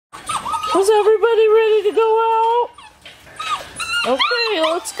Was everybody ready to go out? Okay,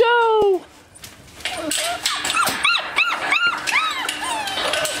 let's go.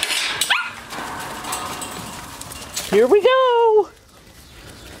 Here we go.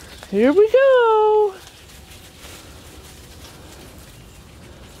 Here we go.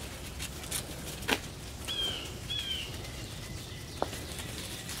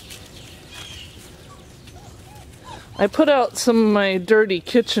 I put out some of my dirty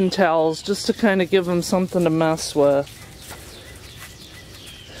kitchen towels just to kind of give them something to mess with.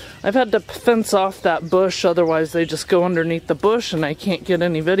 I've had to fence off that bush, otherwise they just go underneath the bush and I can't get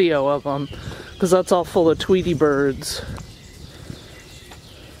any video of them because that's all full of Tweety birds.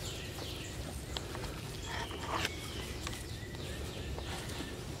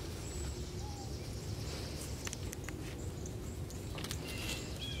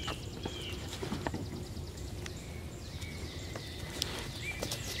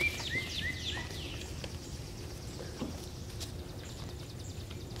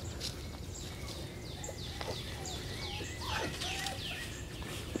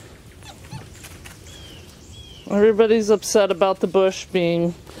 Everybody's upset about the bush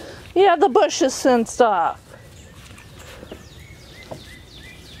being... Yeah, the bush is fenced off.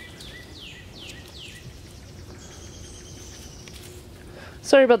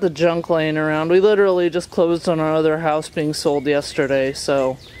 Sorry about the junk laying around. We literally just closed on our other house being sold yesterday,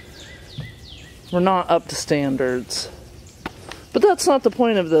 so we're not up to standards. But that's not the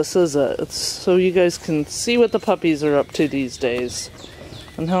point of this, is it? It's so you guys can see what the puppies are up to these days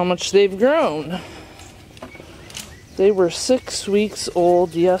and how much they've grown. They were 6 weeks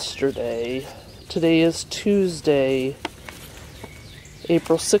old yesterday. Today is Tuesday,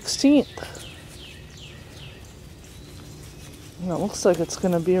 April 16th. And it looks like it's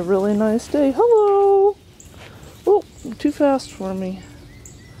going to be a really nice day. Hello! Oh, too fast for me.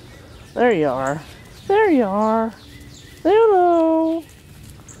 There you are. There you are. Hello!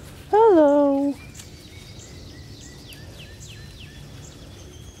 Hello!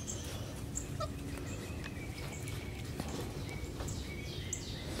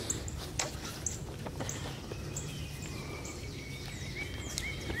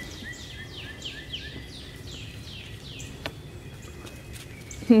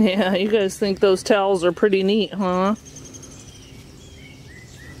 Yeah, you guys think those towels are pretty neat, huh?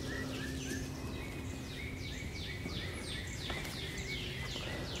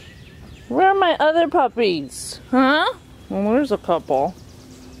 Where are my other puppies? Huh? Well, there's a couple.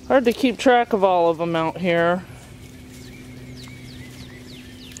 Hard to keep track of all of them out here.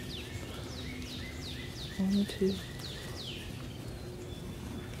 1, 2...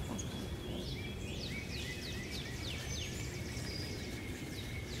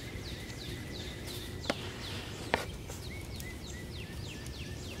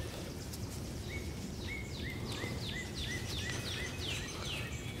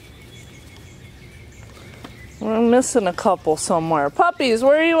 We're missing a couple somewhere. Puppies,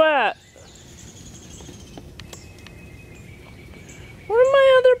 where are you at? Where are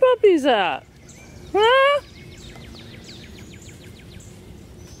my other puppies at? Huh?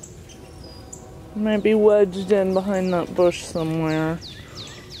 Might be wedged in behind that bush somewhere.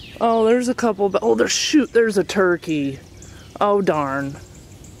 Oh, there's a couple. Oh, there's a turkey. Oh, darn.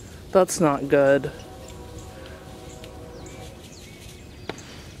 That's not good.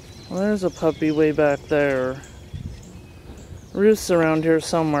 Well, there's a puppy way back there. Ruth's around here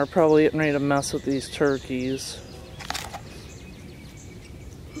somewhere, probably getting ready to mess with these turkeys.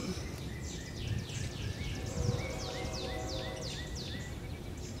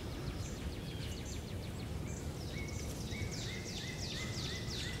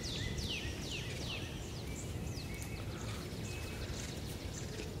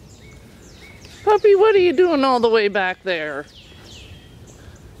 Puppy, what are you doing all the way back there?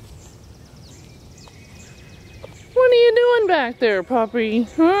 What are you doing back there, puppy?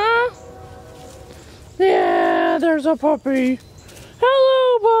 Huh? Yeah, there's a puppy.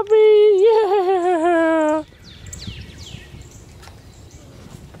 Hello, puppy.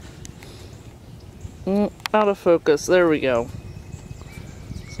 Yeah. Out of focus. There we go.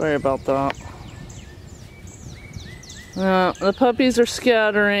 Sorry about that. The puppies are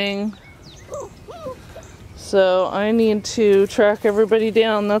scattering. So I need to track everybody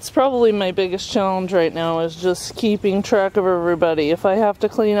down. That's probably my biggest challenge right now, is just keeping track of everybody. If I have to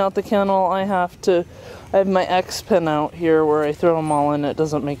clean out the kennel, I have my X pin out here where I throw them all in. It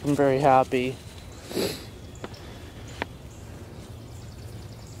doesn't make them very happy.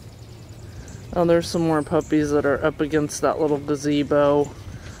 Oh, there's some more puppies that are up against that little gazebo.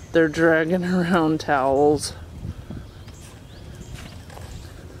 They're dragging around towels.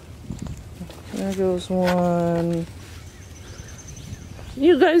 There goes one.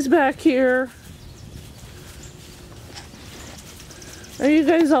 You guys back here? Are you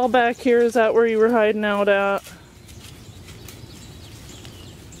guys all back here? Is that where you were hiding out at?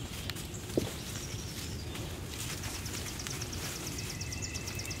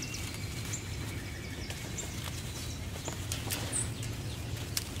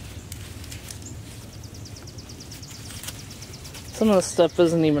 Some of the stuff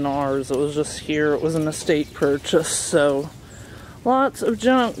isn't even ours. It was just here. It was an estate purchase, so lots of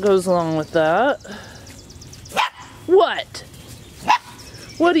junk goes along with that. What?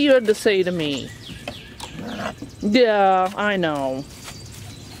 What do you have to say to me? Yeah, I know.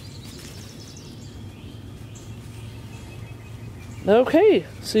 Okay,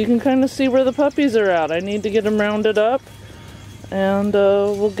 so you can kind of see where the puppies are at. I need to get them rounded up, and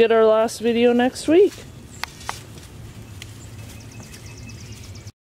we'll get our last video next week.